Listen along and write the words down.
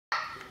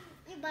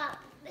about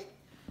it.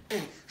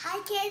 Hi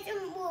kids,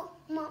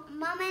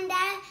 Mom and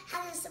Dad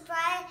have a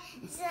surprise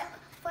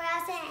for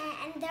us,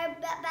 and they're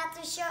about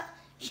to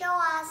show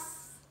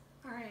us.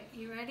 All right,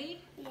 you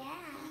ready? Yeah.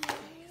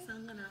 Okay, so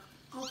I'm gonna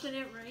open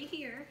it right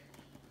here,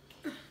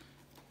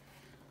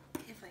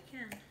 if I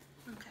can.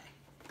 Okay.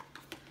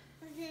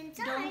 What's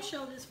inside? Don't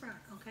show this front,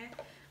 okay?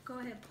 Go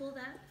ahead, pull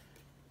that.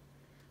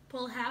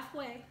 Pull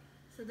halfway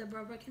so that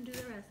Barbara can do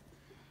the rest.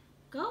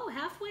 Go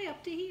halfway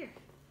up to here.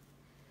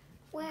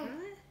 Where?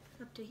 Good.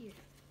 Up to here.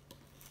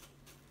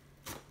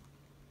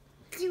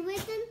 See what's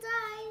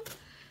inside.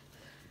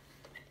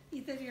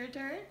 Ethan, your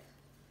turn.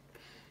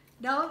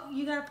 No,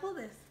 you gotta pull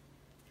this.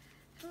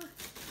 Come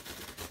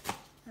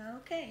on.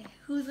 Okay,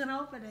 who's gonna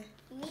open it?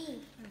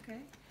 Me. Okay.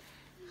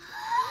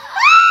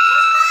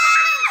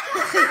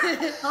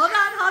 Hold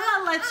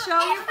on. Let's show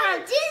your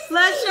friends.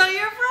 Let's show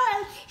your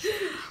friends.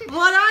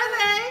 What are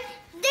they?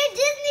 They're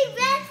Disney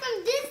bands from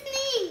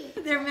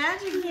Disney. They're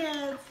magic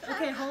bands.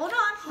 Okay, hold on.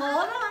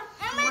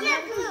 I'm at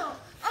that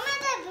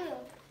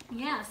blue.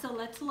 Yeah, so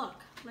let's look.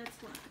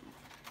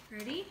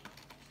 Ready?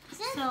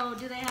 So,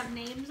 do they have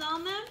names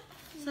on them?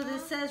 So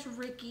this says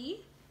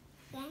Ricky,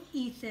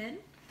 Ethan,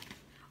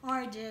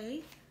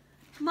 RJ,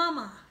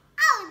 Mama.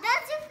 Oh,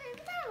 that's your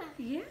favorite.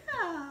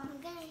 Yeah.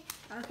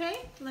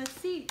 Okay, let's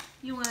see.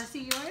 You want to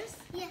see yours?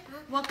 Yeah.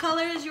 What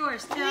color is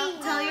yours?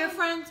 Tell your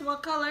friends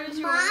what color is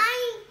yours.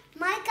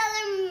 My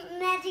color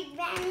magic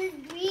band is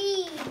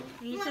green.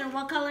 Ethan,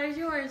 what color is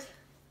yours?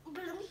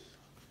 Blue.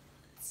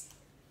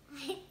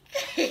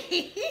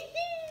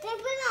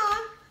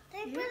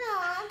 They put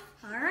on.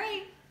 All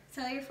right.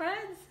 Tell your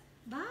friends.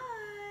 Bye.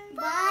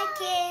 Bye,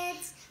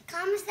 kids.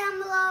 Comment down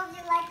below if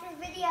you